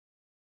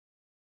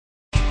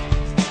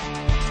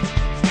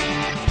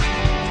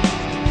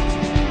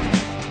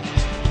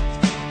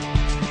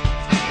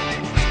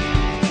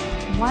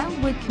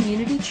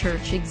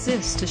Wildwood Church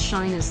exists to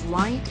shine as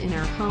light in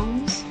our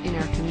homes, in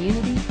our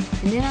community,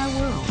 and in our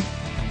world.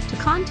 To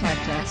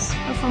contact us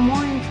or for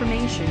more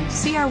information,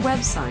 see our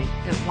website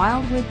at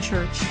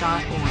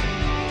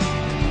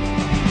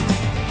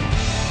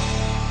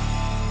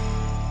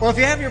wildwoodchurch.org. Well, if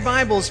you have your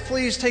Bibles,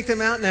 please take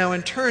them out now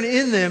and turn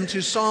in them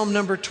to Psalm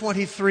number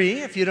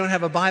 23. If you don't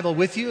have a Bible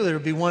with you, there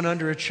will be one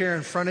under a chair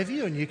in front of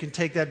you, and you can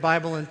take that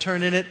Bible and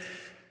turn in it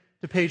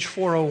to page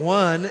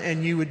 401,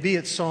 and you would be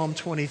at Psalm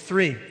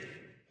 23.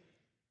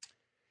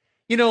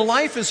 You know,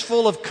 life is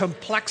full of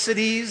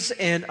complexities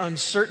and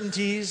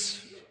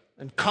uncertainties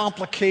and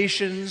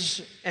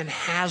complications and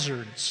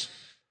hazards.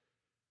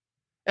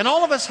 And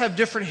all of us have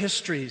different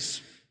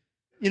histories.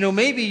 You know,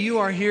 maybe you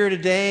are here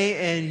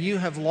today and you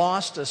have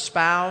lost a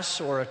spouse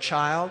or a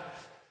child.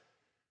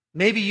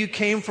 Maybe you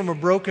came from a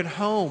broken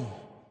home.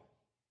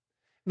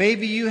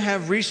 Maybe you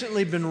have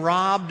recently been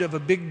robbed of a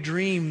big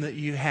dream that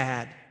you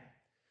had.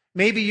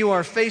 Maybe you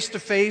are face to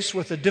face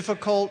with a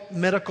difficult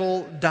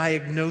medical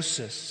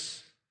diagnosis.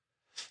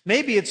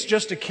 Maybe it's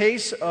just a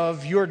case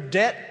of your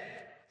debt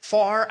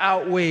far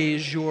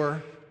outweighs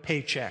your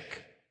paycheck.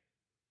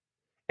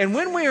 And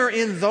when we are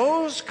in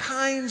those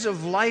kinds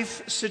of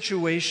life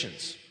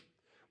situations,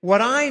 what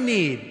I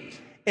need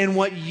and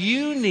what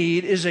you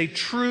need is a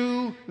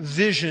true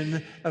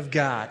vision of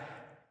God.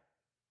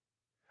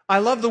 I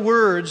love the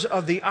words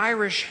of the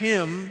Irish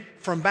hymn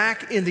from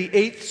back in the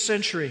 8th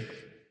century.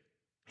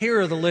 Here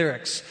are the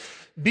lyrics.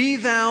 Be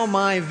thou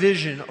my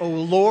vision, O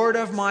Lord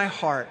of my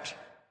heart.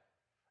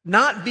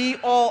 Not be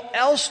all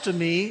else to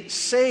me,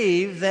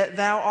 save that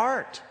thou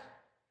art.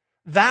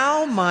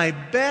 Thou my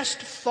best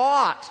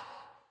thought,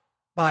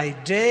 by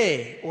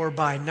day or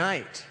by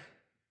night,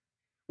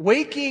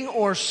 waking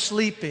or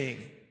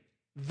sleeping,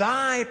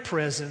 thy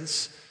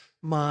presence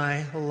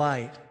my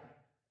light.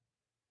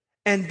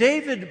 And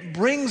David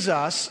brings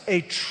us a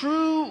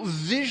true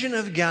vision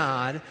of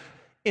God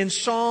in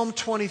Psalm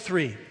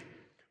 23,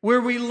 where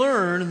we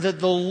learn that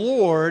the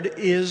Lord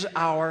is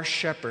our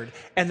shepherd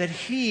and that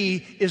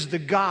He is the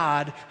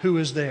God who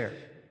is there.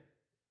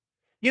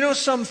 You know,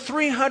 some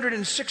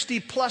 360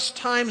 plus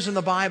times in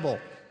the Bible,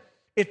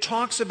 it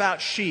talks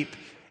about sheep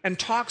and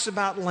talks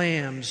about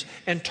lambs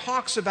and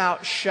talks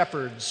about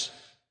shepherds.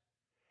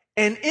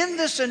 And in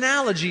this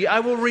analogy, I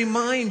will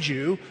remind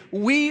you,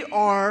 we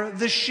are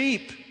the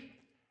sheep.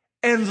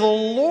 And the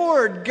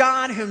Lord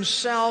God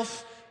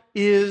Himself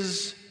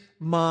is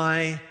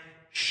my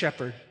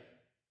shepherd.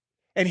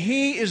 And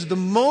He is the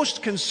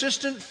most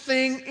consistent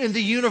thing in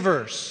the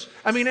universe.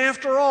 I mean,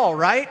 after all,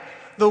 right?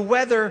 The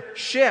weather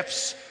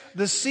shifts.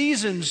 The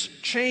seasons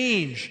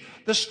change.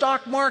 The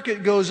stock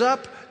market goes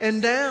up and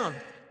down.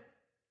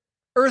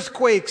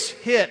 Earthquakes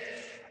hit.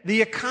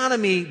 The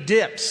economy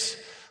dips.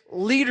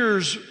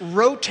 Leaders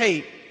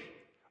rotate.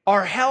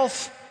 Our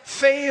health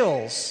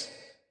fails.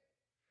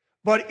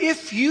 But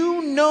if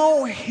you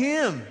know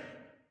Him,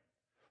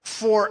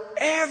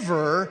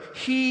 forever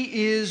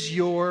He is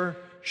your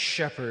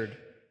shepherd.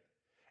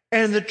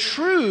 And the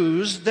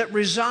truths that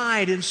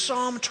reside in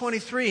Psalm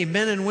 23,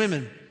 men and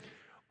women,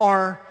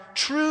 are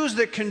truths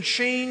that can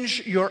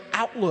change your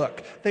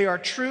outlook. They are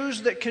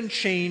truths that can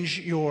change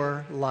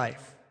your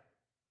life.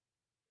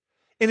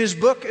 In his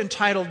book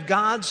entitled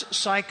God's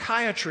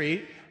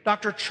Psychiatry,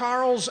 Dr.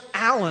 Charles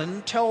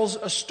Allen tells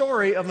a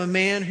story of a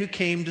man who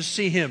came to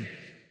see him.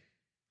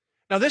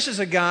 Now, this is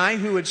a guy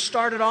who had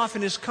started off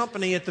in his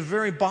company at the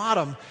very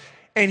bottom,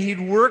 and he'd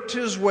worked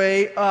his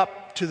way up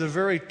to the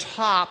very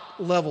top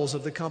levels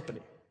of the company.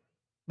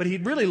 But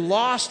he'd really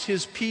lost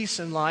his peace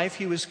in life.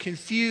 He was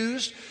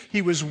confused.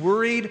 He was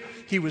worried.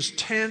 He was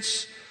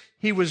tense.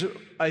 He was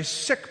a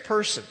sick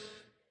person.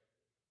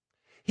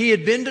 He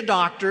had been to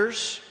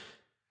doctors.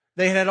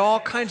 They had all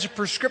kinds of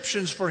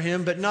prescriptions for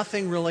him, but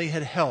nothing really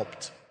had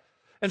helped.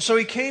 And so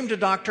he came to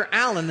Dr.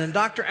 Allen, and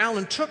Dr.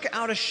 Allen took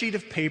out a sheet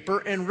of paper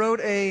and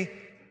wrote a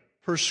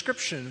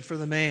prescription for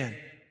the man.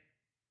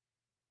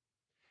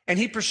 And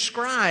he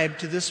prescribed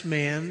to this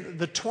man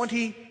the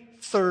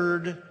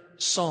 23rd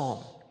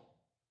Psalm,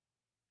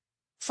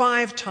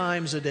 5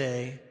 times a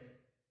day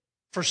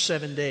for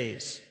 7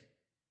 days.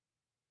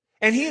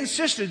 And he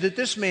insisted that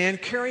this man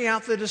carry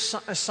out the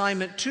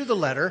assignment to the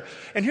letter.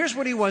 And here's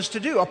what he was to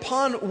do.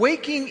 Upon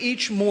waking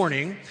each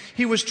morning,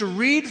 he was to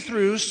read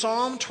through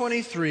Psalm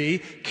 23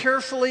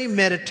 carefully,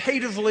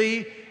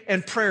 meditatively,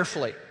 and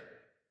prayerfully.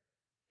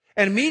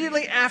 And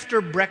immediately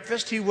after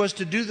breakfast, he was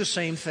to do the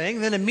same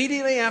thing. Then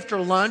immediately after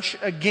lunch,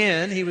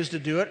 again, he was to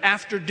do it.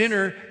 After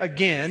dinner,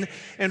 again.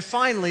 And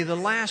finally, the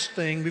last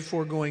thing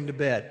before going to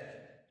bed.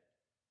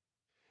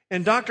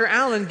 And Dr.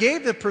 Allen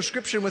gave the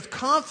prescription with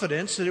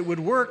confidence that it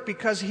would work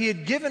because he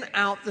had given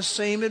out the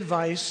same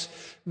advice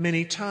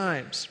many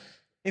times.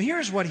 And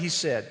here's what he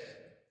said.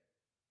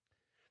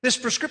 This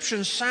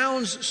prescription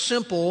sounds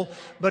simple,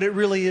 but it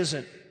really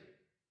isn't.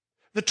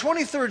 The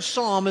 23rd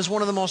Psalm is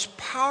one of the most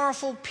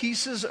powerful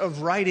pieces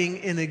of writing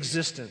in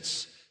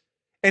existence,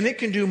 and it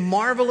can do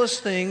marvelous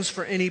things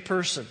for any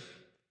person.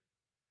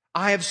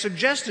 I have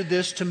suggested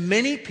this to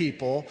many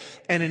people,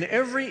 and in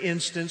every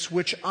instance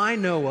which I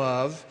know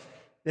of,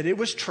 that it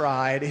was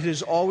tried, it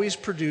has always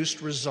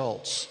produced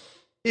results.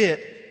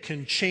 It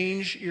can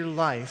change your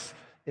life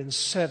in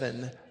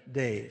 7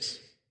 days.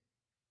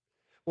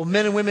 Well,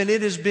 men and women,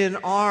 it has been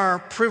our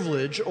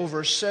privilege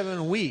over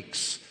 7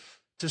 weeks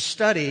to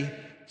study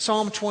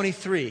Psalm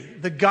 23,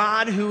 the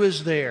God who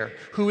is there,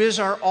 who is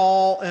our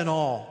all in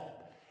all.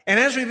 And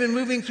as we've been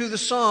moving through the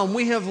psalm,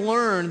 we have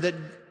learned that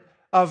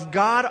of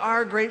God,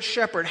 our great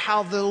shepherd,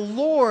 how the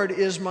Lord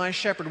is my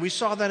shepherd. We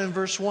saw that in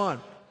verse 1.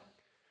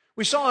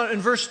 We saw in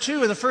verse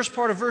 2, in the first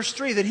part of verse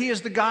 3, that He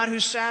is the God who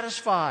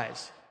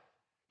satisfies.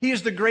 He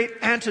is the great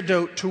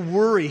antidote to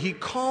worry. He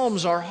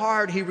calms our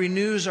heart. He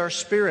renews our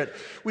spirit.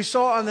 We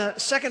saw on the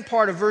second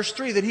part of verse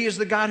 3 that He is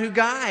the God who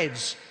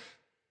guides.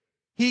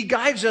 He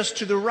guides us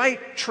to the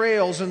right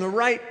trails and the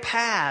right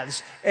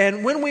paths.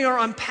 And when we are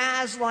on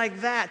paths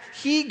like that,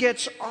 He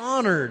gets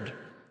honored.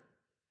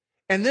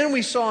 And then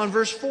we saw in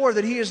verse 4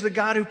 that He is the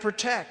God who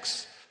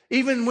protects.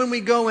 Even when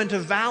we go into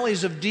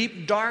valleys of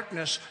deep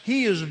darkness,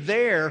 He is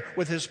there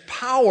with His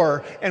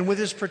power and with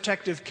His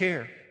protective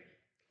care.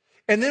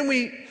 And then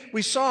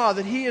we saw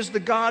that He is the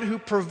God who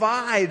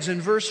provides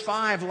in verse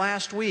 5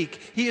 last week.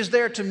 He is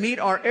there to meet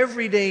our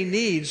everyday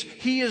needs.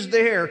 He is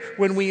there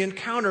when we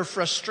encounter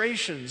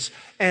frustrations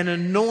and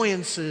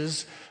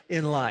annoyances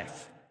in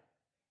life.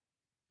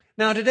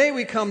 Now today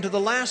we come to the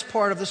last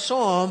part of the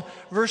psalm,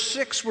 verse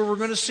 6, where we're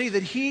going to see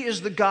that He is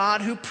the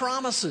God who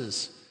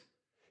promises.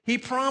 He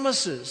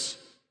promises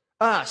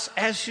us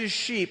as His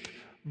sheep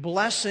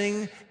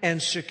blessing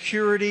and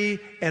security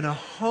and a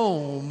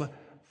home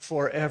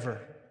forever.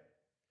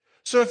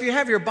 So if you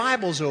have your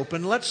Bibles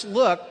open, let's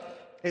look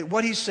at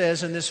what He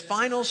says in this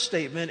final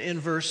statement in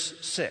verse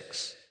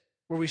 6,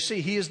 where we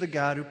see He is the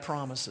God who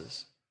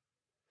promises.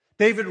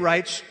 David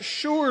writes,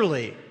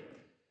 "Surely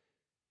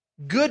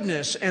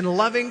goodness and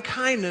loving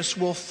kindness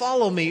will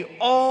follow me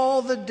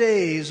all the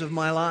days of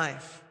my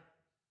life,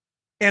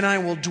 and I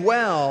will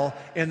dwell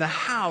in the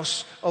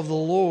house of the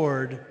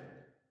Lord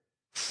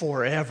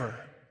forever."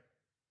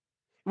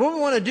 What we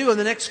want to do in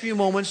the next few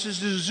moments is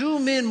to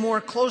zoom in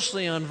more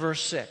closely on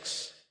verse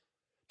 6,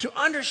 to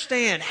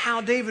understand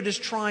how David is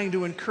trying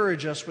to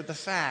encourage us with the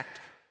fact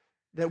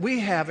that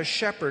we have a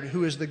shepherd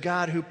who is the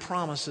God who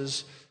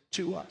promises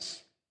to us.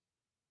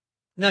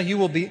 Now, you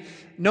will be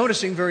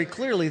noticing very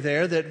clearly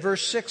there that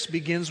verse 6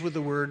 begins with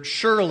the word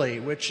surely,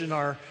 which in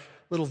our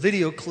little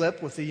video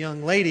clip with the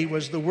young lady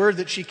was the word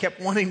that she kept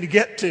wanting to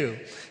get to.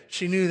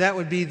 She knew that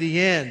would be the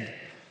end.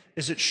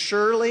 Is it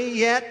surely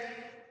yet?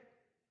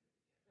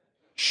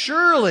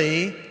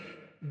 Surely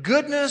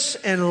goodness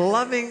and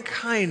loving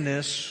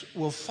kindness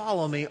will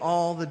follow me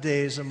all the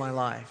days of my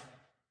life.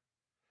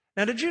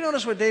 Now, did you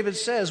notice what David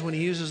says when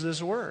he uses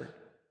this word?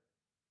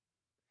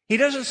 He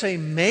doesn't say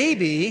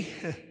maybe.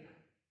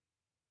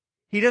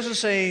 He doesn't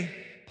say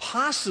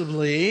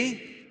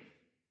possibly.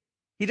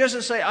 He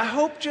doesn't say, I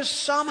hope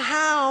just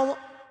somehow.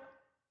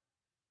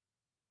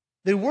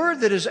 The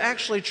word that is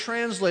actually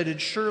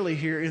translated surely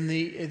here in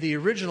the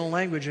original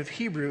language of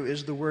Hebrew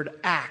is the word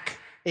ak,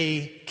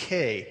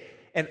 A-K.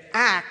 And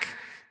ak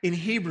in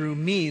Hebrew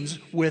means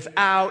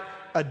without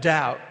a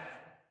doubt.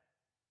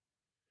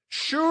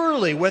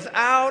 Surely,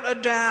 without a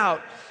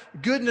doubt,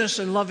 goodness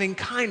and loving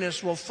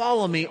kindness will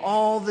follow me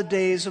all the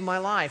days of my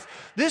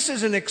life. This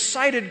is an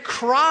excited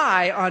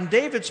cry on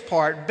David's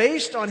part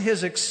based on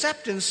his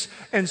acceptance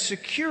and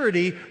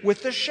security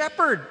with the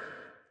shepherd.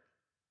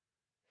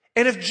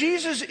 And if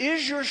Jesus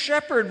is your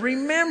shepherd,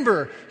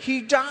 remember,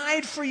 He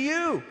died for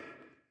you.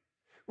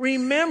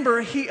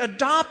 Remember, He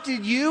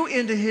adopted you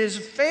into His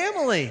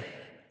family.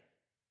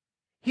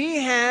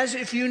 He has,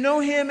 if you know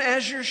Him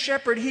as your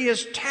shepherd, He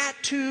has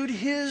tattooed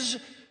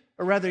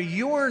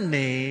your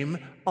name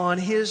on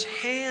His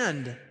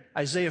hand.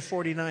 Isaiah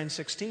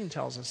 49:16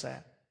 tells us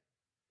that.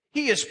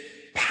 He is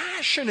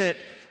passionate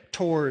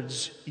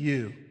towards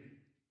you.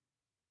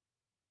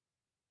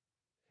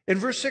 In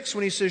verse 6,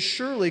 when he says,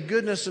 surely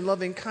goodness and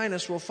loving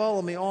kindness will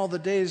follow me all the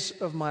days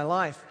of my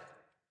life,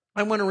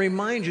 I want to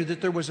remind you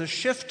that there was a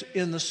shift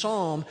in the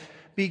psalm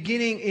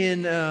beginning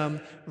in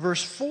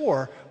verse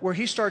 4, where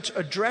he starts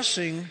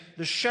addressing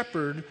the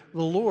shepherd,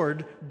 the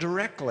Lord,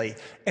 directly.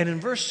 And in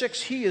verse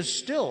 6, he is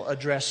still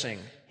addressing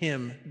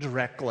him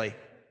directly.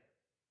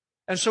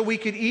 And so we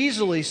could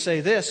easily say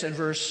this in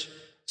verse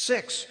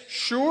 6,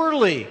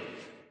 surely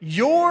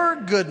your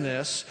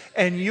goodness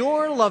and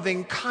your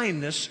loving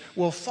kindness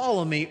will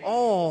follow me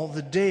all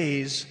the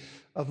days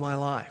of my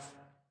life.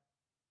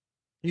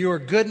 Your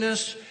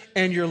goodness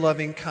and your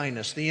loving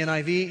kindness. The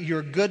NIV,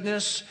 your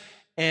goodness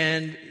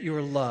and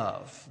your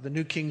love. The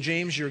New King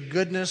James, your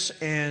goodness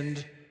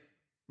and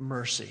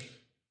mercy.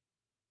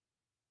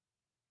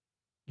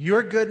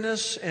 Your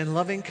goodness and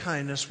loving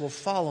kindness will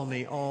follow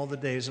me all the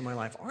days of my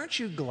life. Aren't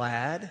you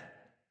glad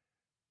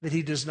that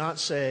he does not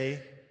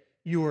say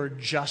your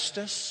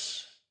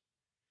justice,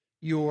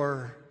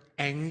 your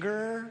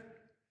anger,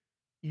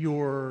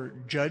 your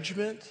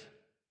judgment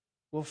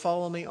will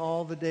follow me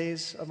all the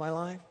days of my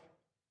life?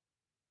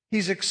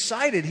 He's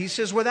excited. He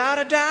says, without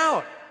a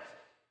doubt,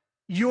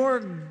 your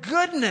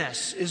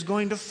goodness is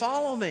going to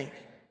follow me.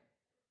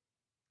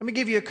 Let me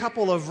give you a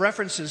couple of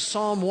references.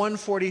 Psalm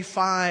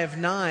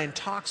 145:9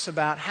 talks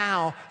about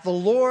how the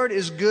Lord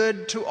is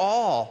good to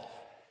all.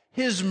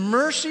 His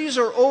mercies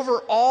are over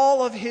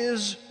all of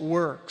His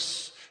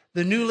works.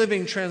 The New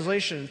Living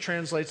Translation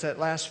translates that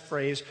last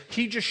phrase,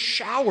 He just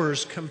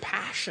showers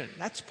compassion.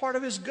 That's part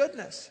of His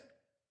goodness.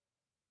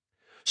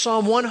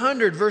 Psalm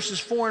 100, verses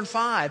 4 and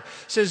 5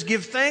 says,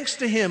 "Give thanks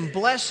to Him,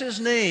 bless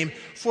His name,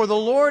 for the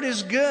Lord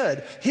is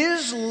good.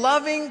 His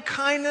loving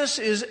kindness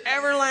is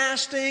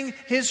everlasting,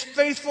 His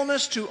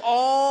faithfulness to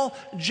all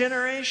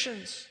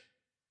generations."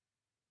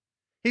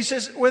 He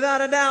says, without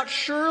a doubt,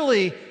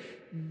 surely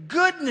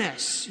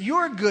goodness,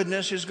 your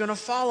goodness is going to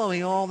follow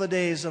me all the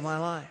days of my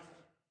life.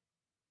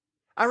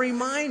 I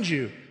remind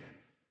you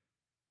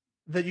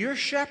that your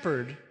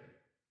shepherd,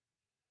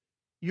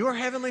 your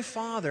Heavenly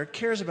Father,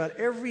 cares about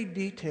every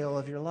detail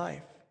of your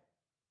life.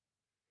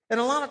 And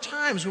a lot of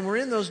times when we're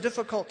in those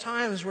difficult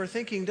times, we're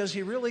thinking, does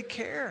He really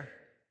care?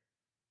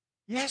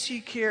 Yes,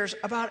 He cares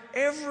about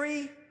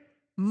every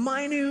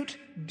minute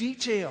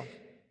detail.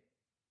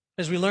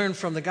 As we learn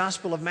from the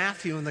Gospel of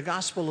Matthew and the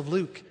Gospel of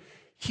Luke,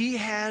 He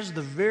has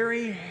the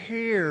very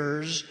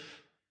hairs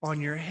on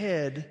your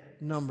head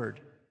numbered.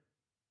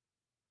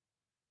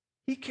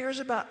 He cares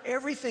about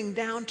everything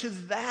down to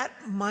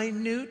that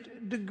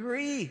minute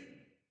degree.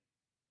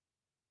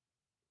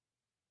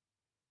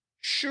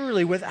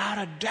 Surely, without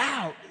a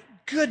doubt,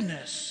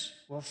 goodness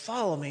will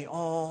follow me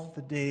all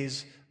the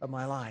days of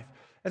my life.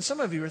 And some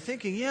of you are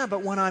thinking, yeah,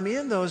 but when I'm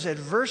in those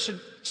adverse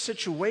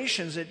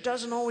situations, it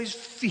doesn't always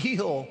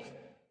feel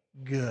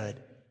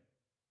good.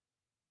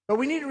 But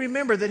we need to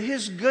remember that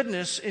His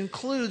goodness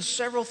includes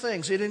several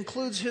things. It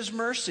includes His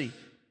mercy.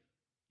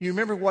 You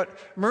remember what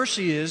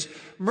mercy is?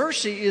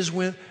 Mercy is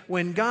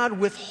when God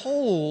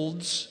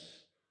withholds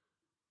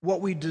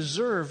what we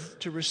deserve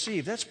to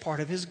receive. That's part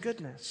of His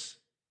goodness.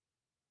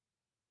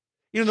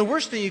 You know, the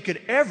worst thing you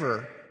could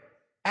ever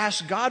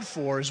ask God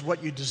for is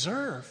what you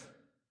deserve.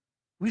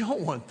 We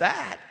don't want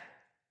that.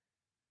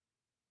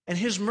 And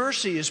His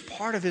mercy is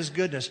part of His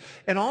goodness.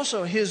 And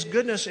also, His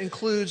goodness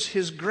includes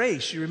His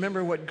grace. You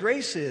remember what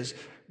grace is?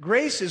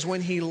 Grace is when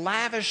He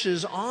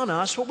lavishes on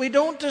us what we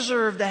don't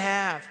deserve to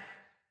have.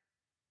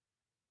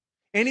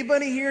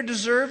 Anybody here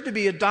deserve to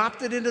be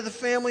adopted into the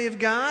family of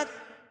God?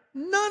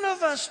 None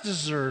of us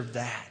deserve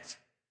that.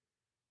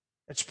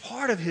 It's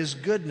part of His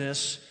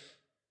goodness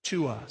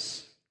to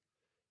us.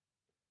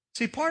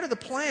 See, part of the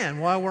plan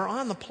while we're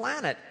on the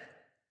planet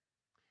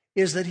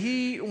is that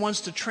He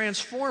wants to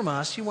transform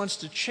us, He wants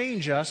to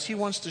change us, He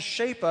wants to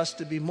shape us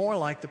to be more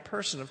like the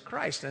person of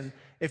Christ. And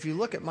if you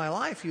look at my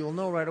life, you'll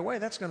know right away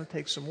that's going to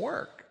take some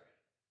work.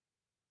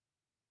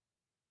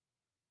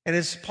 And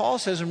as Paul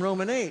says in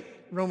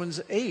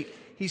Romans 8,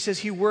 he says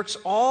He works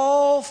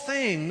all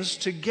things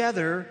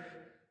together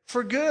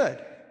for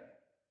good.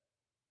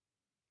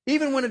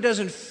 Even when it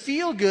doesn't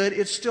feel good,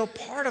 it's still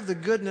part of the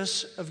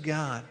goodness of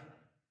God.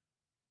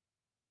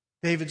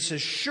 David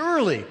says,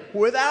 surely,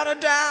 without a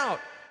doubt,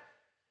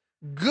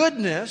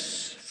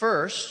 goodness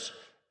first,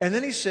 and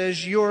then he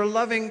says, your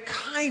loving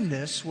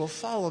kindness will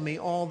follow me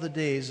all the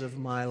days of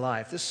my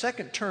life. This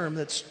second term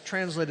that's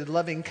translated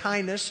loving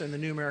kindness in the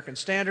New American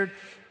Standard,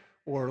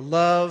 or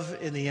love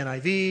in the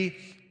NIV,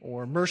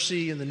 or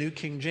mercy in the New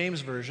King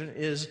James Version,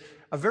 is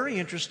a very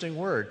interesting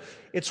word.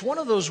 It's one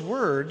of those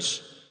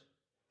words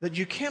that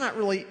you cannot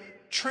really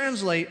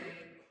translate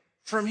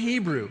from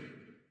Hebrew.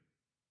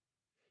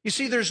 You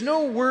see, there's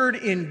no word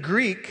in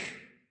Greek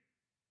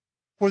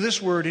for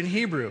this word in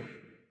Hebrew.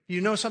 If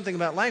you know something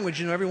about language,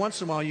 you know every once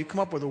in a while you come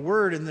up with a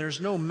word and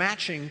there's no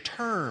matching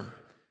term.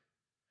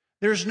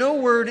 There's no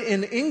word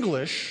in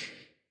English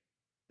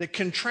that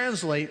can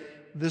translate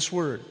this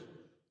word.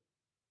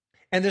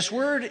 And this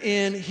word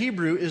in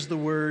Hebrew is the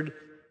word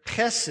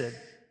chesed.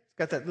 It's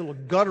got that little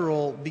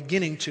guttural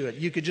beginning to it.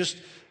 You could just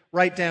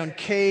write down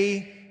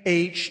K-H-E-S-E-D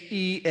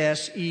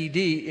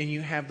and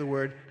you have the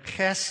word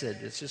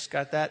chesed. It's just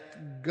got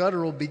that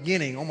guttural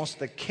beginning, almost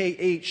the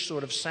K-H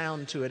sort of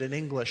sound to it in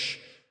English.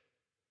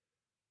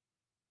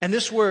 And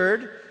this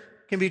word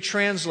can be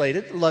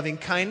translated loving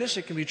kindness,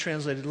 it can be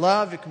translated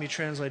love, it can be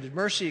translated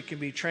mercy, it can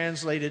be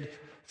translated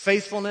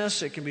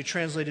faithfulness, it can be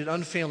translated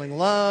unfailing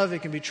love,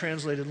 it can be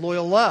translated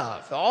loyal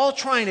love. They're all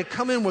trying to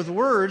come in with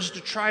words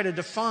to try to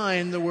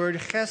define the word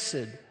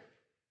chesed.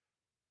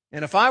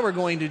 And if I were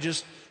going to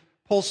just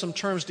pull some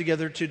terms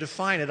together to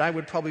define it, I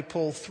would probably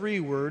pull three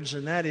words,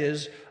 and that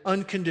is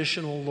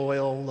unconditional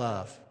loyal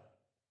love.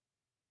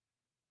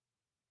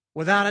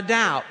 Without a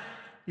doubt,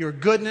 your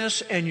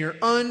goodness and your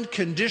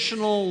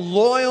unconditional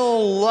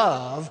loyal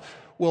love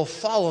will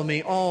follow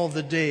me all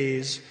the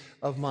days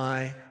of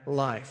my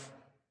life.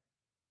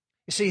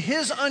 You see,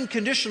 His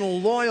unconditional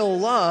loyal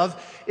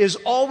love is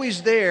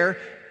always there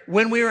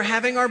when we are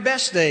having our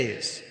best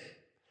days.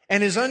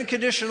 And His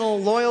unconditional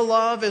loyal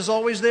love is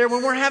always there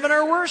when we're having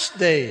our worst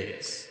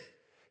days.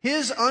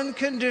 His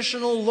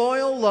unconditional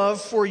loyal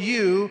love for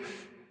you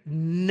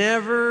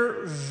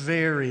never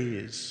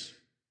varies.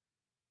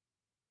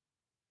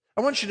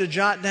 I want you to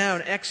jot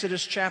down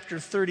Exodus chapter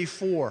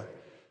 34.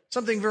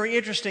 Something very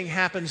interesting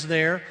happens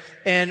there,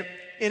 and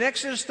in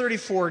Exodus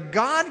 34,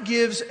 God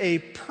gives a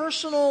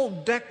personal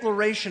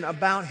declaration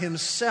about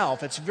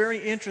himself. It's very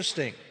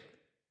interesting.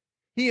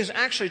 He is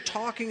actually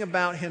talking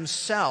about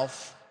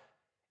himself.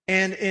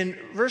 And in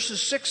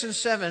verses 6 and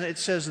 7, it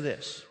says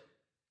this: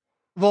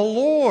 the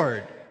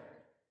Lord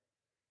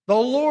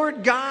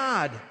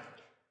God,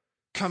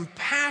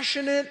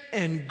 compassionate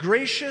and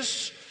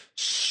gracious,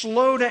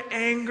 slow to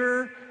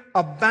anger,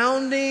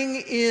 abounding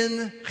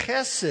in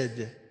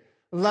chesed,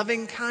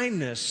 loving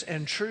kindness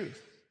and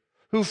truth,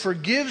 who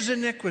forgives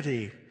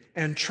iniquity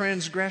and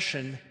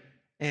transgression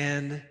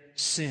and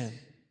sin.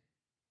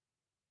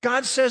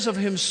 God says of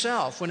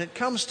himself, when it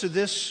comes to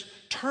this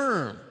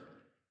term,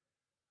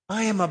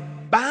 I am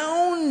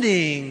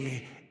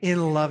abounding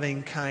in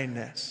loving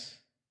kindness.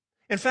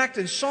 In fact,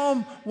 in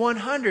Psalm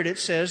 100, it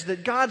says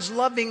that God's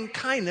loving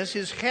kindness,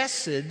 his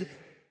chesed,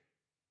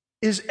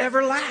 is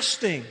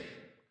everlasting.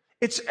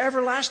 It's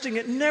everlasting.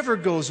 It never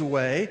goes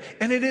away.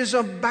 And it is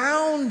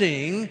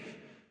abounding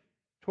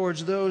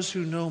towards those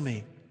who know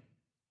me.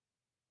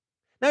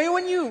 Now,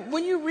 when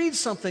you read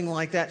something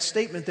like that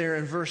statement there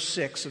in verse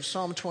 6 of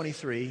Psalm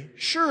 23,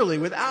 surely,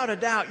 without a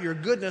doubt, your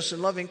goodness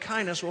and loving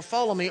kindness will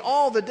follow me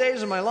all the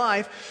days of my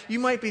life, you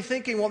might be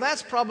thinking, well,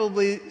 that's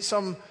probably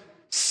some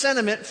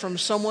sentiment from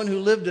someone who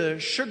lived a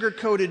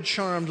sugar-coated,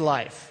 charmed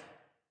life.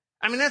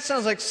 I mean, that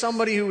sounds like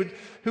somebody who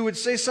would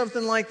say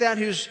something like that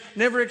who's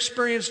never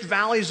experienced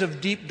valleys of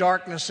deep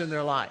darkness in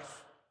their life.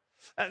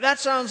 That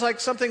sounds like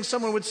something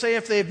someone would say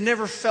if they've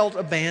never felt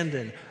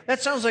abandoned.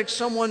 That sounds like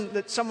someone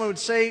would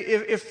say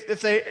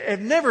if they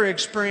have never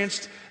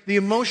experienced the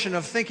emotion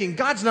of thinking,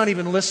 God's not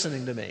even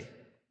listening to me.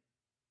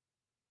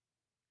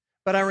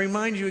 But I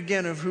remind you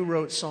again of who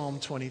wrote Psalm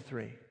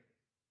 23.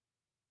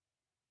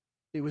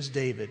 It was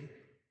David.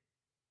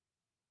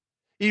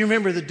 You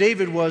remember that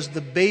David was the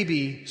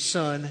baby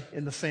son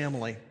in the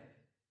family.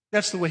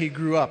 That's the way he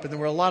grew up, and there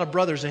were a lot of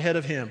brothers ahead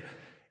of him.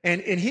 And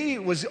he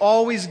was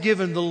always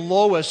given the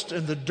lowest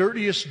and the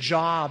dirtiest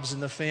jobs in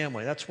the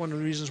family. That's one of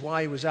the reasons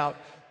why he was out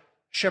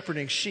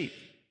shepherding sheep.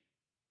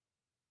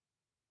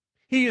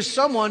 He is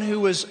someone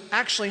who was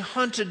actually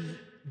hunted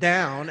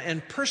down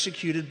and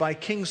persecuted by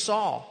King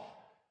Saul.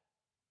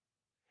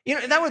 You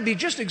know, that would be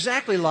just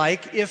exactly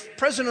like if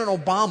President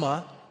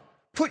Obama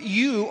put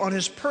you on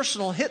his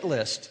personal hit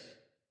list.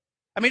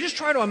 I mean, just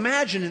try to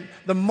imagine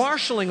the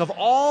marshaling of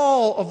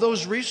all of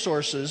those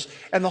resources,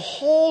 and the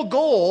whole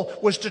goal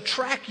was to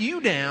track you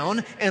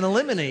down and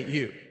eliminate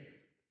you.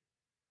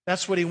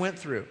 That's what he went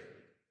through.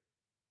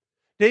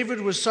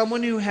 David was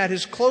someone who had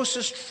his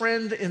closest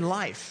friend in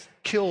life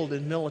killed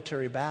in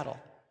military battle.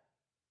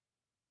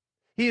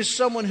 He is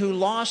someone who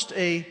lost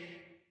a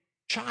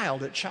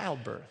child at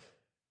childbirth.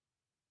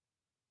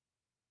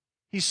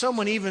 He's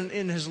someone, even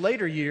in his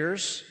later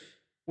years,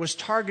 was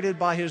targeted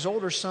by his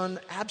older son,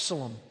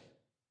 Absalom,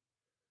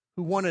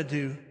 who wanted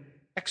to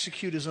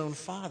execute his own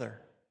father.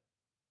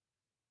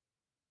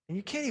 And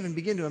you can't even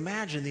begin to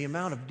imagine the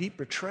amount of deep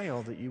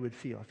betrayal that you would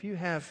feel. If you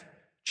have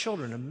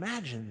children,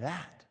 imagine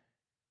that.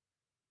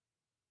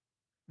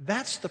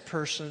 That's the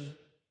person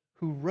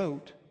who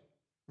wrote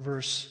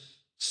verse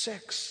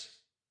 6.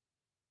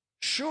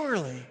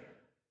 Surely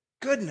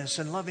goodness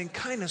and loving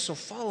kindness will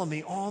follow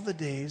me all the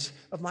days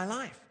of my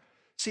life.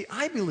 See,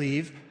 I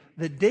believe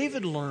that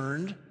David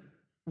learned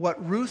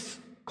what Ruth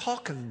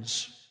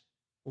Calkins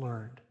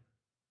learned.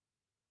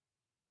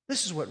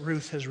 This is what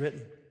Ruth has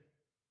written.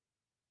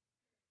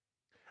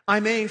 I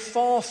may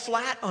fall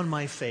flat on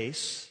my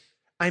face.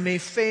 I may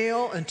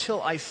fail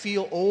until I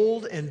feel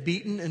old and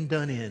beaten and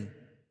done in.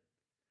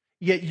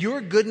 Yet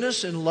your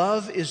goodness and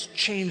love is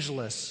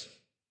changeless.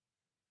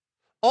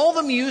 All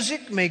the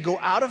music may go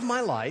out of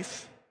my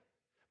life.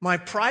 My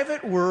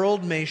private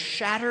world may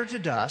shatter to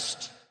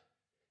dust.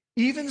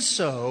 Even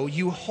so,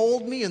 you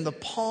hold me in the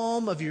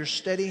palm of your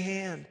steady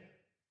hand.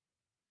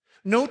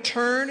 No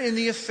turn in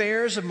the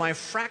affairs of my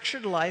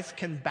fractured life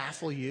can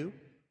baffle you.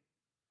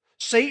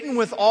 Satan,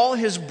 with all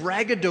his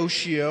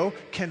braggadocio,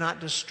 cannot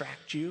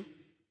distract you.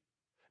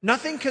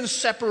 Nothing can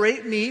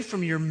separate me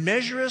from your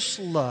measureless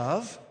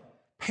love.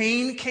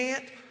 Pain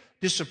can't,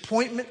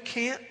 disappointment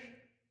can't,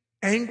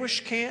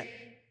 anguish can't.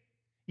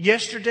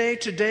 Yesterday,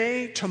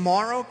 today,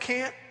 tomorrow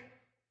can't.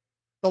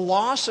 The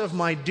loss of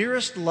my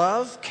dearest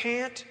love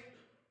can't.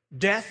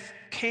 Death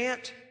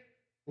can't.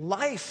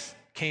 Life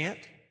can't.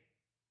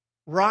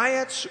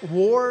 Riots,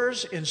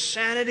 wars,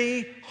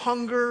 insanity,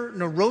 hunger,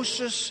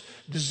 neurosis,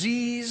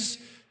 disease,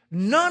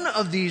 none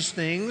of these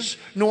things,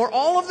 nor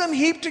all of them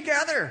heaped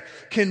together,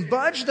 can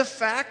budge the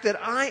fact that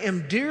I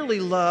am dearly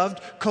loved,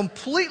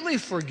 completely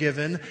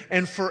forgiven,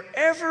 and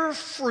forever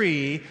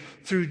free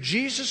through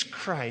Jesus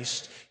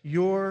Christ,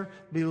 your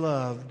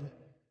beloved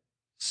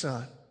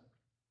Son.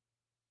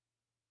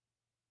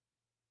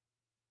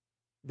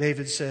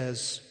 David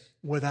says,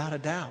 without a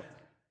doubt,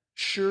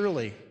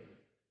 surely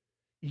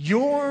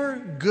your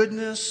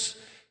goodness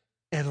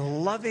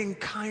and loving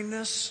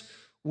kindness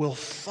will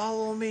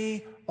follow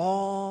me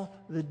all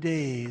the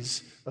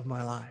days of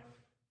my life.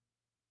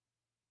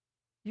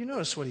 You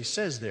notice what he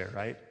says there,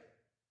 right?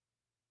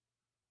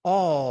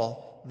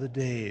 All the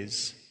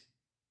days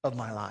of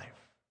my life.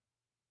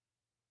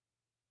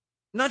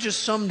 Not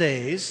just some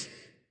days,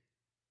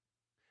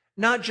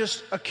 not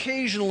just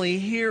occasionally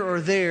here or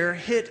there,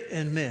 hit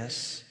and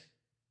miss,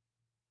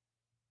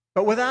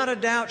 but without a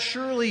doubt,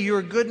 surely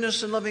your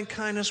goodness and loving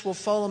kindness will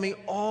follow me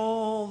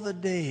all the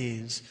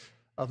days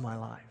of my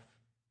life.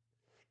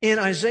 In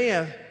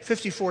Isaiah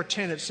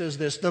 54:10, it says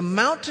this, "The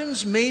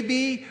mountains may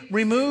be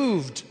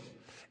removed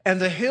and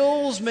the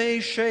hills may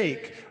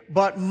shake,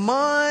 but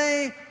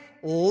my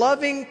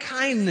loving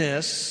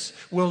kindness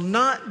will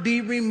not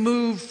be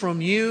removed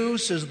from you,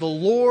 says the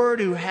Lord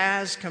who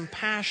has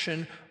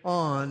compassion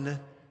on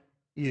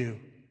you."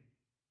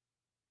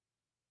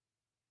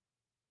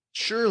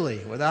 Surely,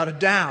 without a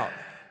doubt,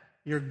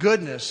 your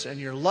goodness and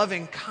your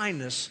loving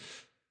kindness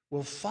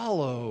will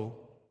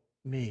follow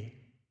me.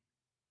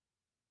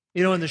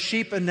 You know, in the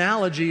sheep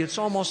analogy, it's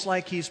almost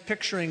like he's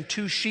picturing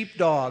two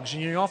sheepdogs,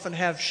 and you often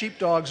have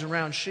sheepdogs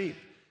around sheep.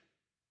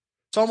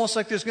 It's almost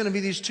like there's going to be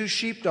these two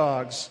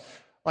sheepdogs,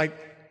 like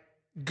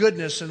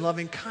goodness and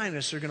loving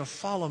kindness are going to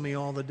follow me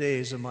all the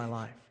days of my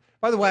life.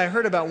 By the way, I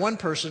heard about one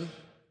person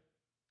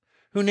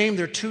who named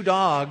their two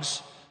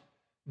dogs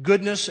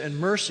Goodness and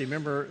Mercy.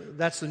 Remember,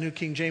 that's the New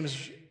King James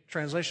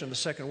translation of the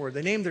second word.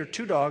 They named their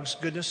two dogs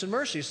Goodness and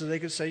Mercy so they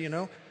could say, you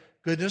know,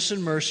 goodness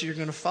and mercy are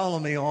going to follow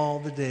me all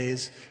the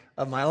days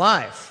of my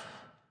life.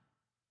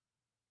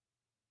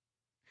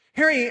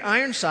 Harry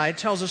Ironside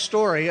tells a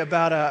story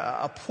about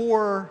a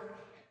poor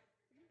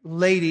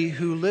lady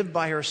who lived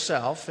by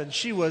herself, and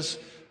she was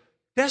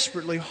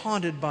desperately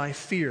haunted by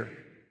fear.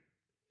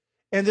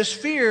 And this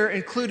fear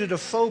included a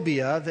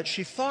phobia that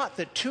she thought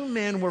that two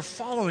men were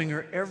following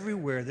her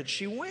everywhere that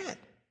she went.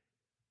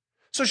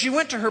 So she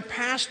went to her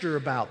pastor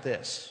about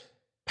this.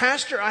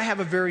 "Pastor, I have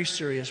a very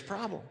serious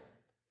problem."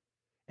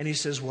 And he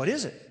says, "What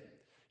is it?"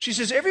 She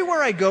says,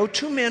 "Everywhere I go,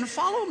 two men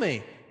follow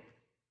me.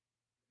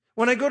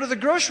 When I go to the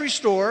grocery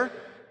store,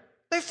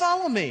 they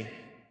follow me.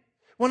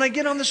 When I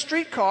get on the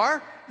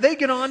streetcar, they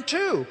get on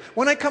too.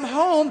 When I come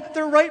home,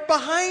 they're right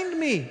behind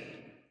me."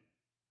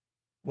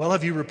 "Well,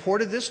 have you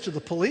reported this to the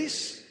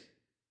police?"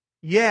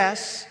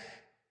 "Yes,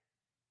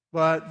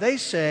 but they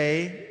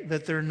say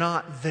that they're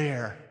not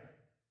there.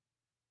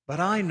 But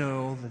I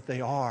know that they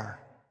are."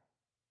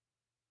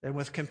 Then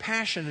with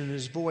compassion in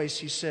his voice,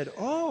 he said,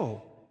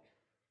 "Oh,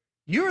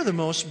 you're the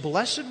most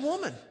blessed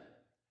woman.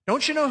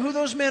 Don't you know who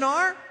those men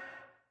are?"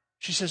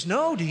 She says,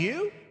 "No, do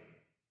you?"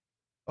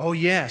 "Oh,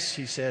 yes,"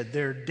 he said,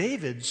 "they're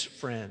David's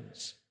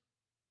friends."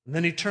 And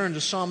then he turned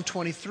to Psalm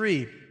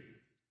 23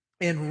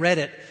 and read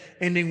it,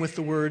 ending with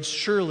the words,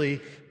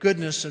 "Surely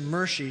goodness and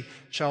mercy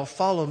shall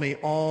follow me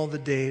all the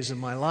days of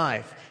my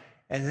life."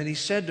 And then he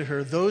said to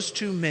her, "Those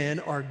two men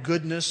are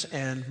goodness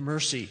and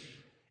mercy,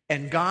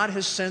 and God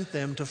has sent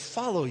them to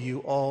follow you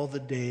all the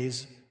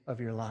days of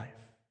your life."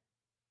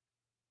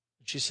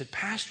 And she said,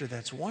 "Pastor,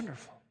 that's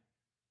wonderful.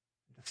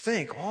 To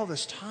think all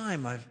this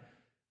time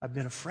I've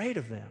been afraid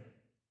of them."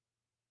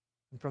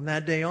 And from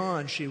that day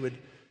on, she would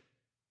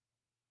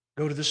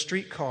go to the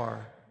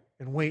streetcar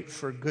and wait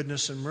for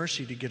goodness and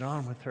mercy to get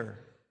on with her.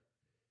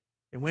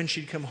 And when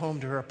she'd come home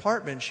to her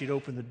apartment, she'd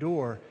open the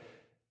door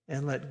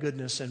and let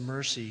goodness and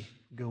mercy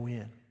go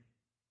in.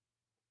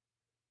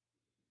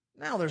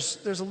 Now,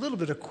 there's a little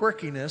bit of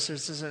quirkiness.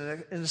 This is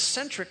an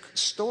eccentric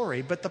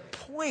story, but the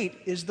point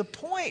is the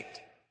point.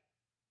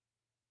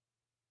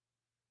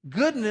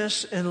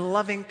 Goodness and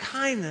loving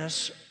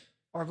kindness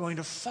are going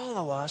to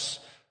follow us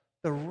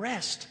the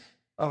rest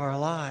of our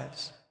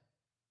lives.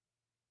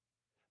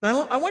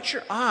 Now, I want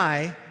your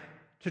eye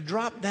to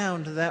drop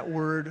down to that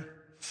word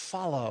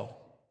follow.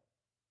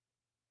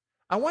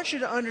 I want you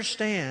to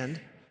understand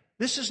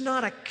this is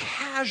not a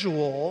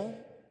casual,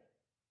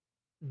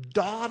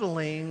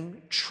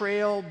 dawdling,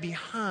 trail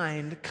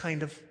behind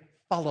kind of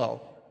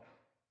follow.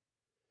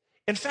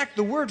 In fact,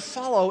 the word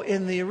follow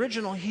in the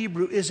original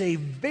Hebrew is a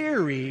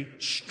very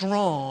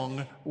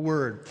strong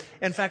word.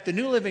 In fact, the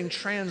New Living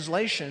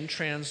Translation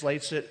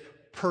translates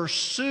it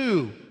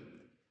pursue.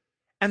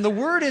 And the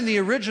word in the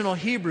original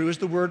Hebrew is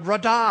the word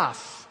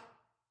radaf,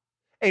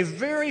 a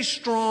very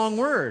strong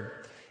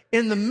word.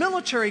 In the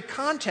military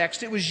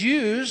context, it was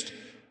used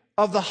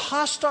of the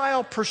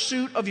hostile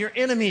pursuit of your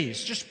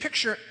enemies. Just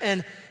picture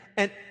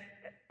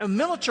a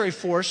military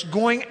force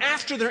going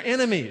after their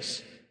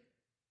enemies.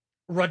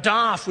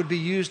 Radaf would be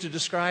used to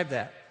describe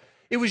that.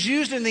 It was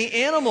used in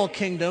the animal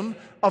kingdom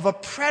of a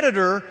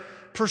predator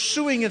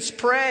pursuing its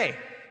prey.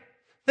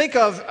 Think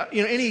of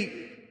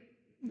any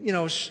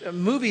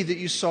movie that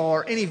you saw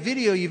or any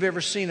video you've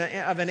ever seen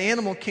of an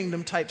animal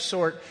kingdom type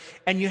sort,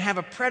 and you have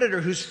a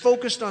predator who's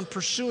focused on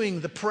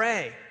pursuing the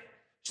prey.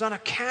 It's not a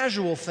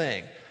casual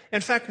thing.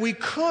 In fact, we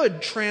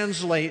could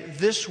translate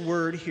this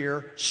word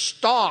here,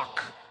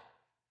 stalk.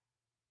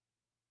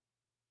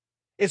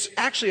 It's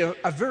actually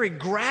a very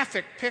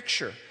graphic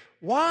picture.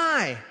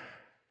 Why?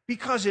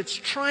 Because it's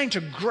trying to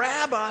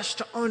grab us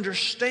to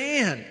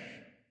understand.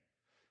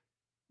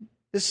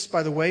 This,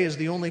 by the way, is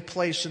the only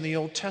place in the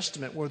Old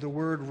Testament where the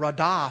word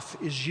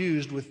radaf is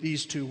used with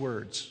these two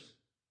words.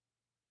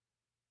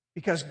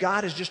 Because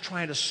God is just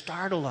trying to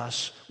startle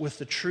us with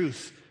the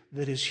truth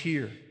that is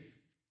here.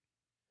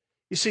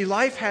 You see,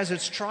 life has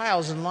its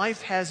trials, and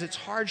life has its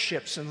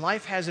hardships, and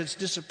life has its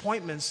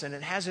disappointments, and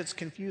it has its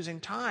confusing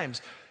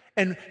times.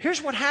 And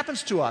here's what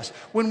happens to us.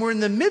 When we're in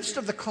the midst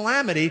of the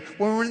calamity,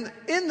 when we're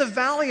in the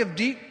valley of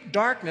deep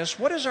darkness,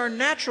 what is our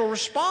natural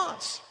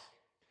response?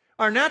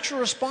 Our natural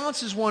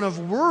response is one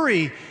of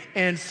worry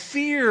and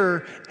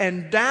fear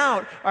and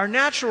doubt. Our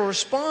natural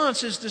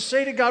response is to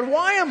say to God,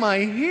 why am I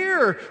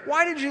here?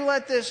 Why did you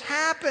let this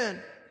happen?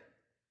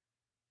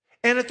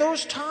 And at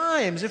those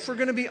times, if we're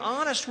going to be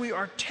honest, we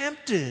are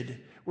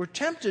tempted. We're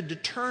tempted to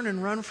turn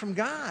and run from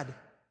God.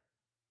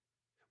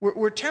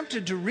 We're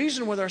tempted to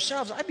reason with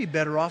ourselves, I'd be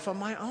better off on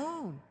my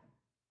own.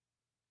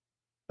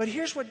 But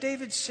here's what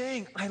David's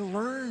saying. I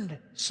learned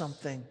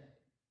something.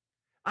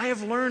 I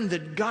have learned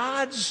that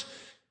God's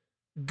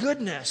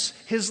goodness,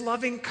 His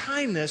loving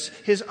kindness,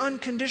 His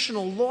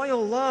unconditional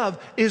loyal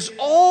love is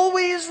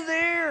always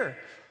there.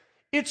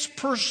 It's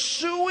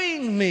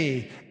pursuing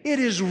me. It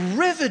is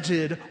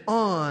riveted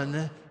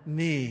on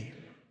me.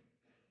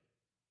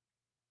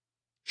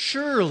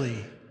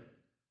 Surely,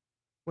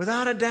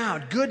 without a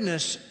doubt,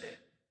 goodness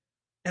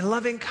and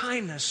loving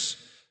kindness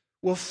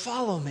will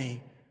follow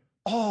me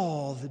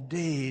all the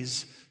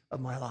days of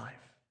my life.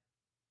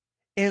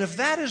 And if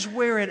that is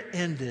where it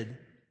ended,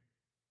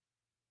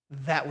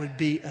 that would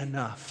be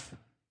enough.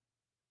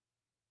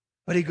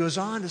 But he goes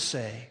on to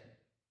say,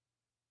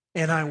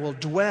 and I will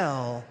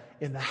dwell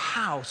in the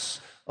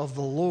house of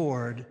the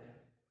Lord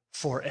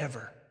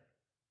forever.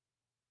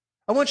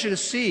 I want you to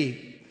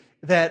see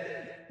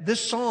that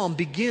this psalm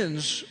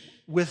begins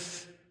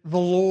with the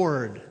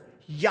Lord,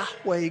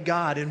 Yahweh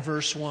God, in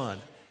verse 1.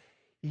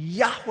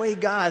 Yahweh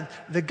God,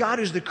 the God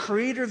who's the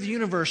creator of the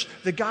universe,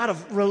 the God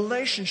of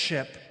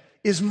relationship,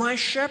 is my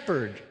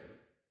shepherd.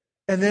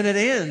 And then it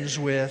ends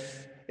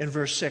with, in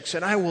verse 6,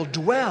 and I will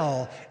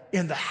dwell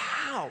in the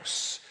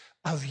house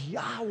of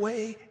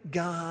Yahweh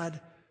God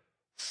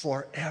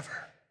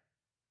forever.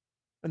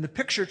 And the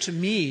picture to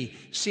me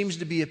seems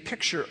to be a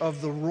picture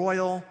of the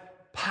royal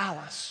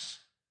palace.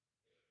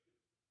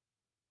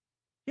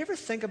 You ever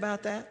think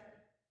about that?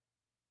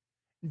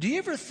 Do you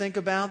ever think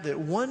about that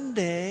one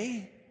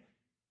day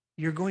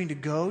you're going to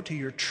go to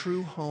your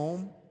true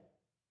home?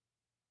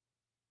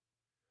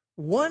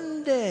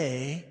 One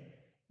day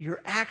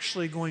you're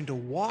actually going to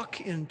walk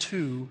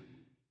into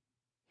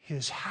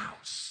His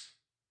house.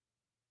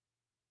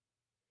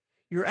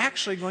 You're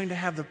actually going to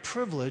have the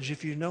privilege,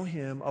 if you know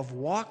Him, of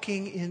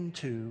walking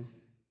into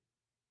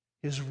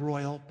His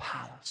royal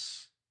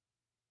palace.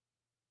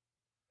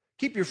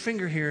 Keep your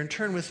finger here and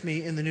turn with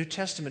me in the New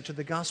Testament to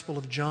the Gospel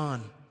of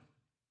John.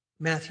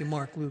 Matthew,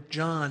 Mark, Luke,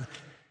 John,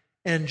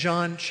 and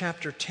John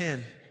chapter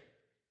 10.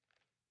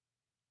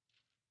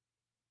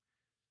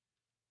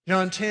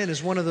 John 10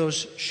 is one of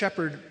those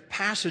shepherd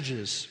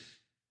passages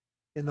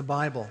in the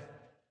Bible.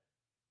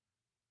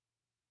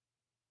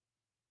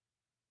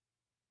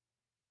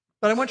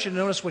 But I want you to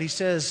notice what he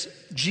says,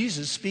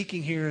 Jesus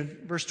speaking here in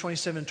verse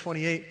 27 and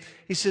 28.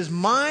 He says,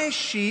 my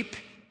sheep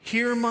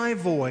hear my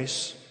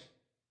voice,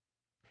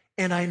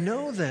 and I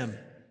know them,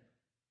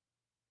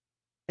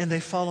 and they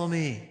follow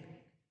me.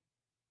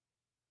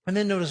 And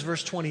then notice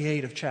verse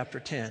 28 of chapter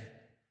 10.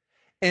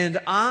 And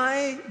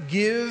I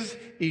give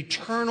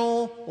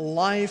eternal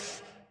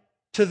life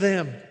to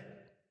them,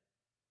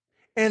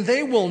 and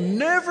they will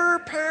never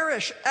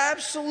perish,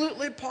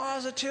 absolutely,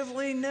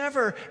 positively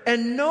never,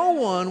 and no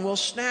one will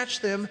snatch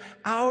them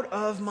out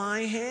of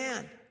my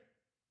hand.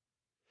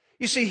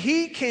 You see,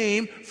 He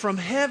came from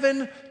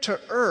heaven to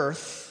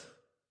earth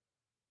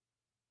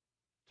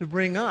to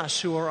bring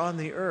us who are on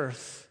the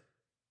earth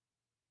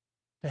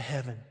to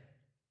heaven,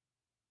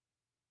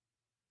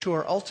 to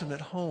our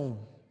ultimate home,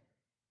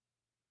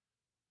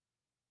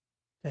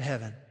 to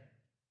heaven.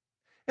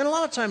 And a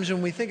lot of times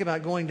when we think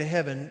about going to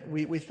heaven,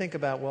 we think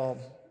about, well,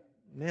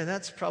 man,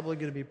 that's probably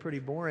going to be pretty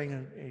boring,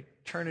 and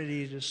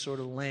eternity just sort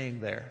of laying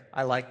there.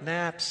 I like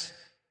naps,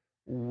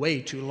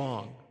 way too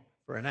long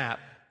for a nap.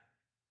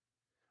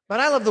 But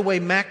I love the way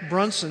Mac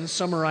Brunson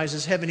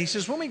summarizes heaven. He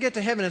says, when we get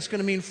to heaven, it's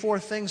going to mean four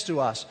things to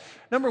us.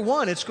 Number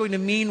one, it's going to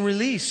mean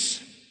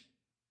release.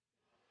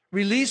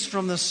 Release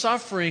from the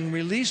suffering,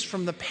 release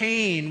from the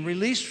pain,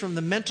 release from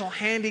the mental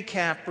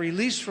handicap,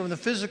 release from the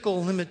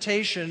physical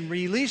limitation,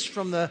 release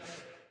from the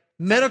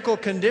medical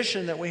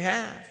condition that we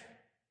have.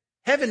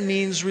 Heaven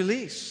means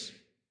release.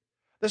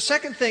 The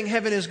second thing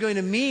heaven is going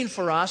to mean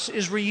for us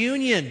is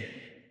reunion.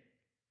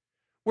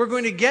 We're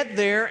going to get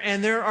there,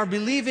 and there are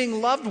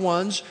believing loved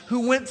ones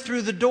who went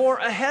through the door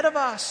ahead of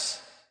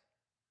us.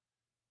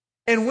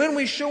 And when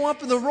we show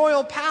up in the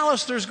royal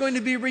palace, there's going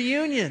to be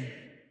reunion.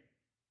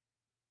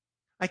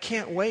 I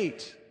can't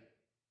wait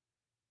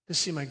to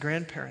see my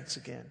grandparents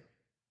again.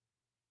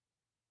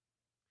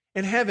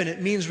 In heaven,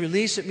 it means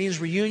release, it means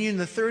reunion.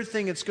 The third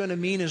thing it's going to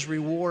mean is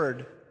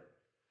reward.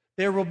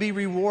 There will be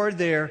reward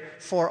there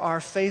for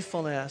our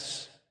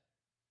faithfulness.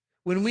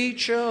 When we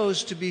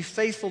chose to be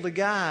faithful to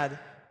God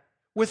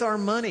with our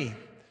money,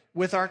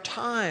 with our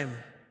time,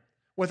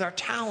 with our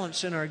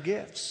talents and our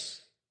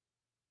gifts,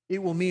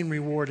 it will mean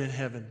reward in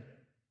heaven.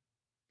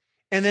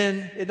 And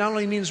then it not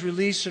only means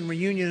release and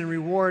reunion and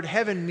reward,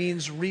 heaven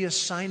means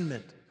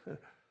reassignment.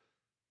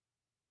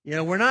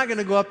 We're not going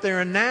to go up there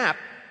and nap.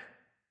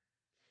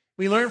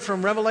 We learn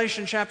from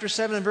Revelation chapter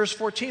 7 and verse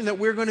 14 that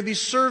we're going to be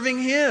serving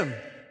Him.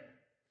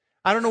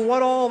 I don't know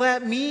what all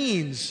that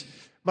means,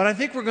 but I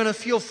think we're going to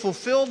feel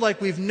fulfilled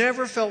like we've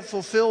never felt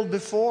fulfilled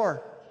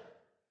before.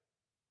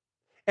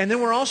 And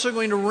then we're also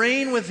going to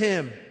reign with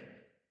Him.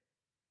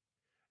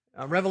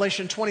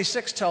 Revelation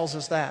 26 tells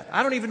us that.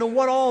 I don't even know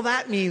what all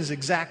that means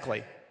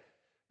exactly.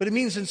 But it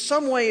means in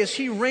some way, as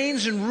He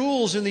reigns and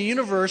rules in the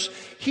universe,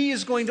 He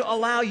is going to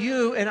allow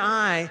you and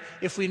I,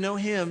 if we know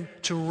Him,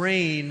 to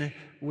reign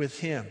with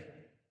Him.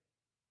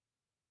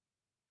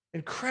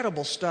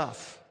 Incredible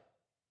stuff.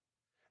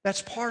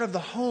 That's part of the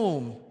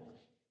home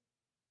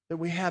that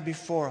we have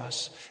before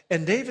us.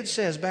 And David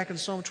says, back in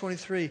Psalm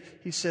 23,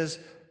 he says,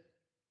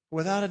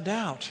 without a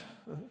doubt,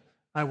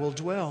 I will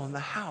dwell in the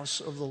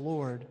house of the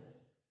Lord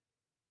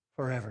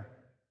forever.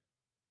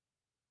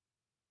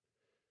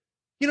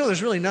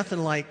 There's really nothing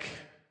like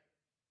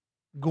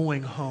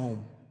going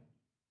home.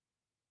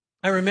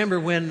 I remember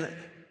when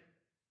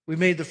we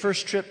made the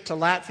first trip to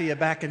Latvia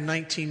back in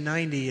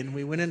 1990, and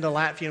we went into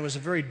Latvia, and it was a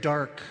very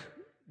dark,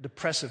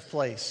 depressive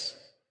place.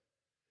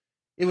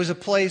 It was a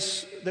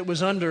place that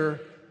was under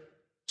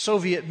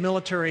Soviet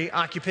military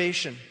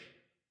occupation.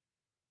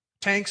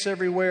 Tanks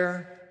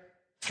everywhere,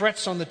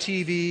 threats on the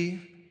TV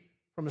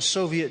from a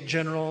Soviet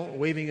general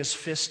waving his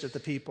fist at the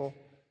people.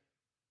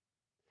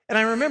 And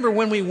I remember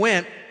when we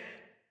went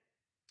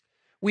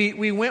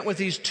with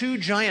these two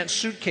giant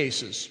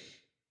suitcases.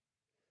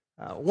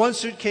 One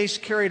suitcase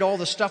carried all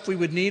the stuff we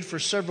would need for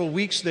several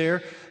weeks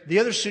there. The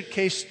other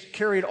suitcase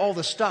carried all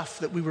the stuff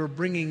that we were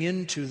bringing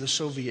into the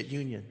Soviet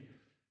Union,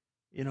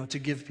 to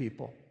give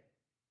people.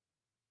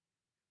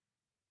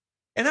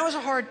 And that was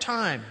a hard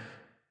time.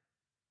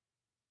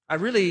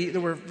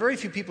 There were very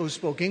few people who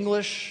spoke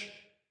English.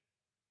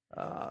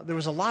 There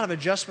was a lot of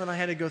adjustment I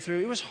had to go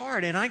through. It was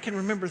hard, and I can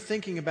remember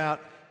thinking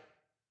about,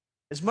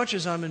 as much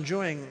as I'm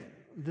enjoying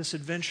this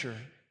adventure,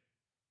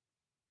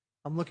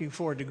 I'm looking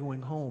forward to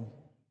going home.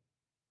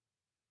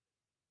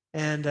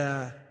 And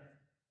I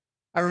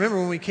remember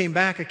when we came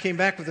back, I came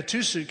back with the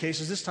two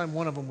suitcases. This time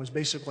one of them was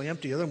basically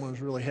empty. The other one was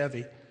really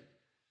heavy.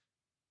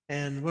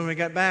 And when we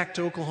got back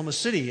to Oklahoma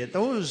City, at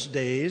those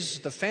days,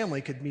 the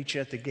family could meet you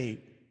at the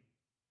gate.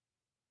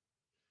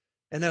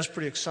 And that was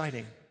pretty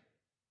exciting.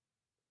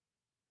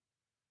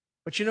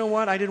 But you know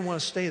what? I didn't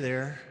want to stay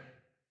there.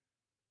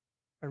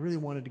 I really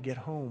wanted to get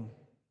home.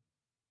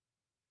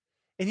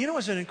 And it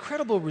was an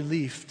incredible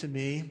relief to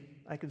me.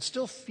 I can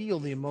still feel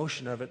the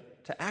emotion of it,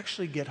 to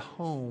actually get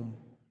home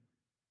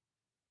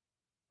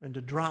and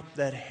to drop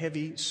that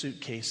heavy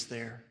suitcase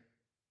there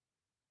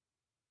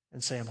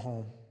and say, I'm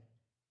home.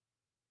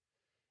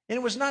 And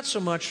it was not so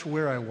much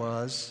where I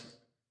was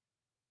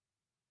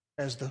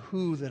as the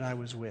who that I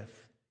was with.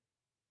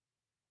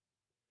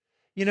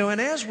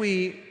 And as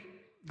we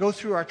go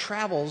through our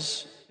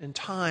travels in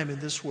time in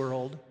this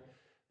world,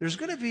 there's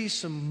going to be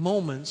some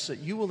moments that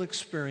you will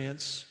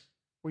experience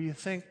where you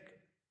think,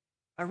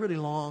 I really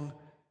long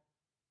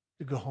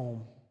to go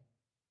home.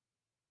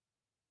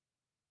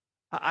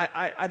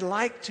 I'd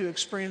like to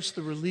experience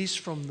the release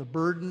from the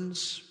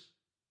burdens,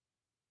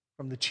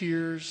 from the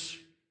tears,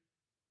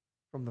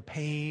 from the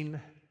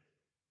pain,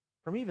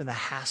 from even the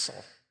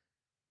hassle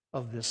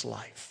of this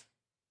life.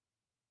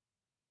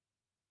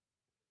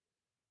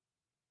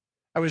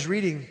 I was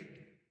reading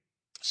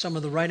some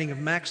of the writing of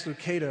Max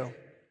Lucado,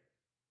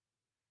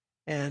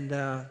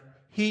 and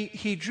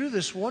he drew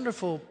this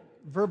wonderful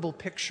verbal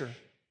picture,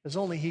 as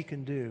only he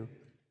can do.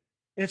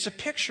 And it's a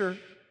picture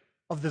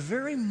of the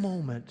very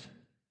moment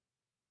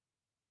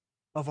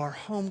of our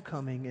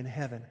homecoming in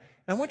heaven.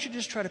 And I want you to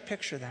just try to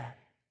picture that.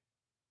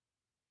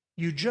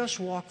 You just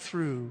walk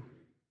through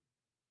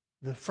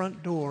the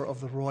front door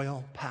of the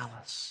royal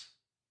palace.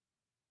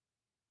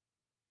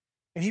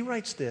 And he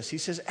writes this. He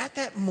says, at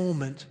that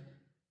moment,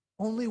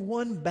 only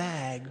one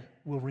bag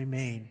will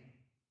remain.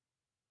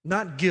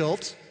 Not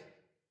guilt.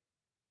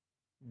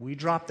 We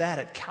dropped that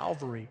at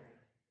Calvary.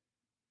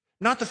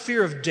 Not the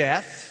fear of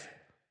death.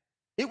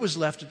 It was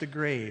left at the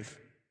grave.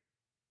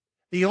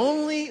 The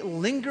only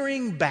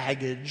lingering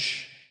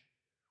baggage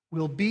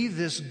will be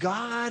this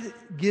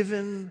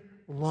God-given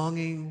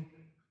longing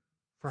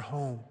for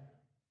home.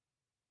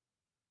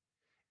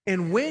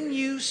 And when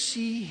you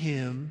see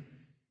Him,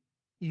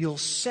 you'll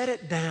set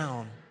it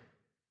down,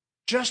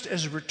 just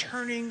as a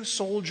returning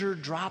soldier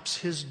drops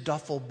his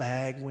duffel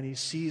bag when he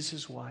sees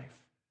his wife.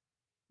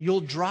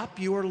 You'll drop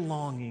your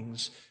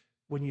longings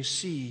when you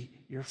see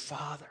your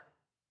Father.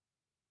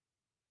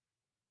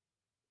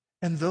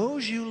 And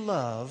those you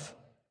love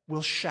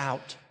will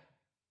shout,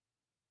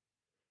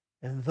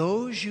 and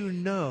those you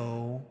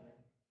know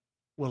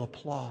will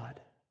applaud.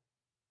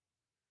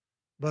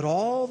 But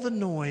all the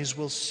noise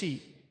will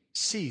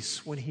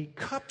cease when He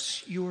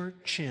cups your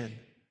chin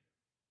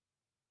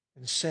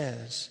and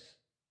says,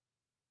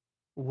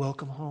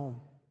 welcome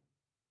home.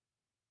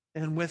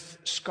 And with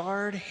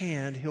scarred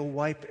hand, He'll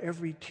wipe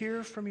every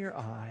tear from your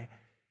eye,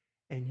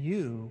 and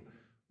you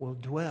will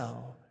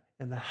dwell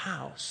in the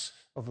house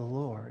of the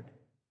Lord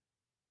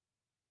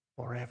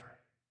forever.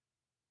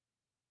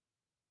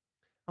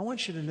 I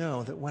want you to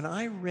know that when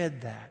I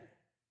read that,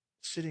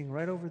 sitting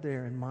right over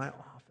there in my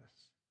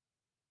office,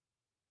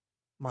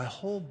 my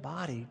whole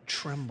body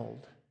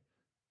trembled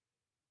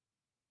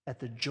at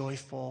the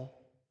joyful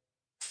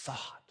thought.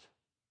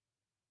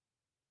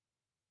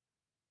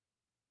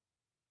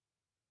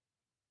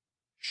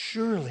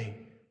 Surely,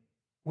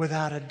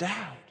 without a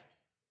doubt,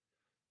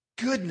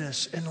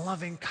 goodness and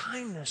loving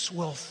kindness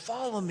will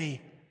follow me.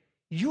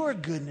 Your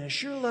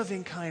goodness, your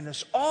loving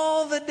kindness,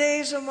 all the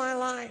days of my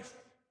life.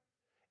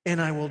 And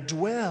I will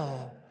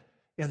dwell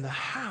in the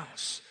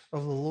house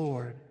of the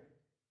Lord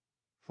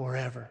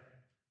forever.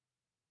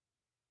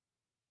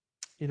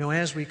 You know,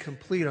 as we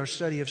complete our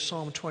study of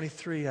Psalm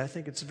 23, I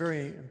think it's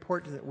very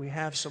important that we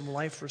have some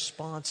life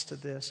response to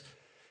this.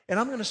 And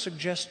I'm going to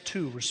suggest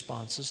two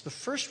responses. The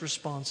first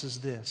response is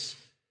this: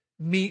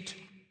 meet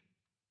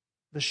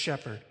the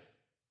shepherd.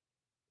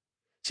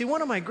 See,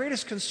 one of my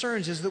greatest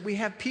concerns is that we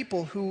have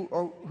people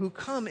who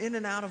come in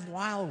and out of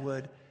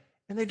Wildwood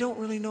and they don't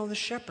really know the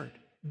shepherd.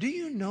 Do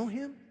you know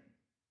him?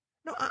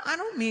 No, I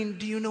don't mean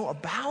do you know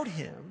about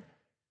him.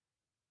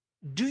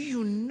 Do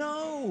you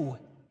know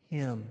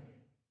him?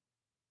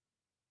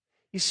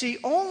 You see,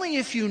 only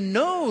if you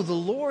know the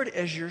Lord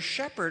as your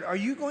shepherd are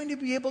you going to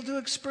be able to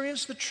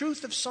experience the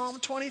truth of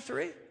Psalm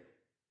 23.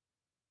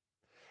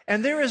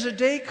 And there is a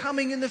day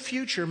coming in the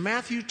future,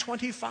 Matthew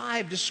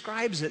 25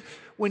 describes it,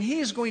 when he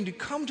is going to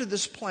come to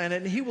this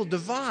planet and he will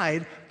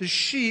divide the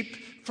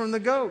sheep from the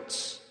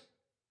goats.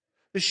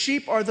 The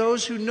sheep are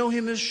those who know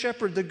him as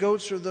shepherd. The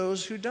goats are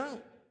those who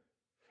don't.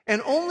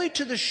 And only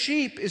to the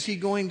sheep is he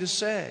going to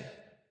say,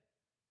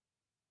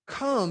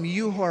 "Come,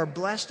 you who are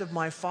blessed of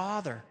my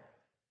Father,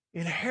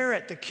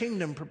 inherit the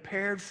kingdom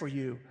prepared for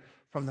you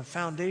from the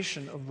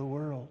foundation of the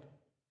world."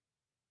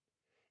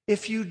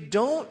 If you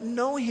don't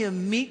know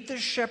him, meet the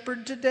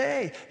shepherd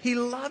today. He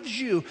loves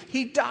you.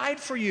 He died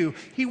for you.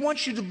 He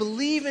wants you to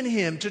believe in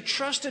him, to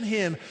trust in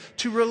him,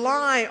 to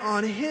rely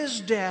on his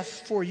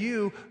death for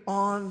you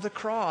on the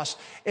cross.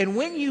 And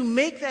when you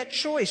make that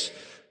choice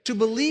to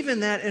believe in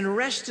that and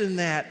rest in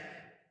that,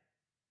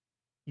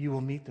 you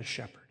will meet the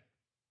shepherd.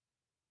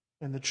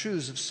 And the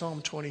truths of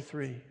Psalm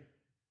 23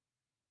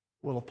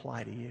 will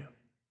apply to you.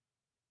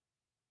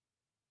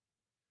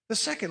 The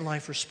second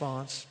life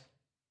response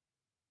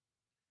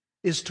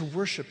is to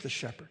worship the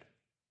shepherd.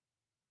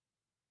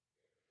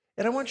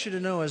 And I want you to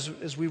know,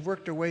 as we've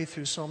worked our way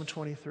through Psalm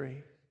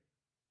 23,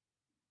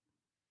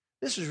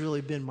 this has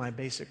really been my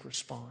basic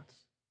response.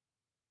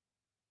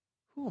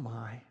 Who am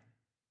I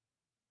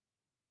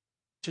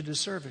to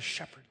deserve a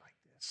shepherd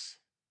like this?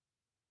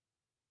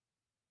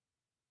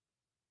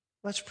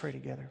 Let's pray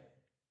together.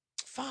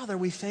 Father,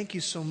 we thank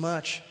you so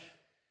much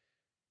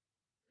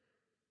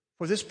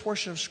for this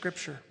portion of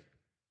Scripture,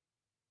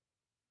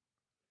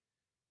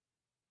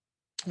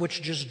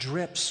 which just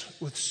drips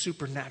with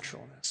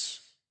supernaturalness.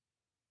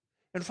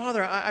 And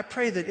Father, I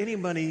pray that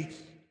anybody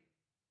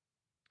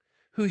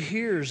who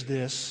hears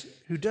this,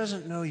 who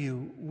doesn't know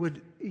you,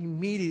 would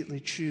immediately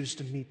choose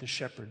to meet the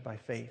shepherd by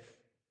faith,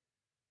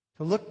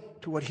 to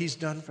look to what he's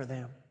done for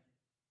them,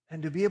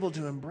 and to be able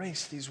to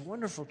embrace these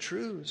wonderful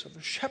truths of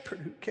a shepherd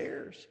who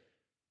cares,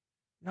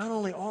 not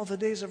only all the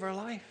days of our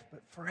life,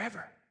 but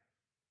forever.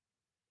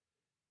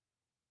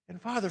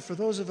 And Father, for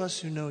those of us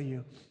who know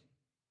you,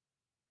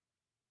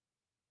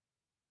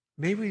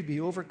 may we be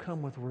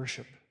overcome with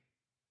worship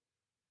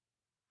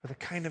for the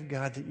kind of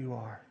God that you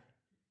are.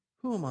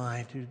 Who am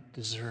I to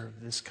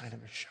deserve this kind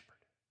of a shepherd?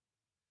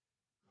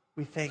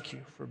 We thank you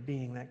for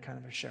being that kind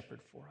of a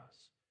shepherd for us.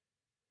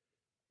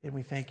 And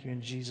we thank you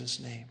in Jesus'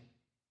 name.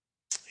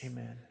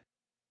 Amen.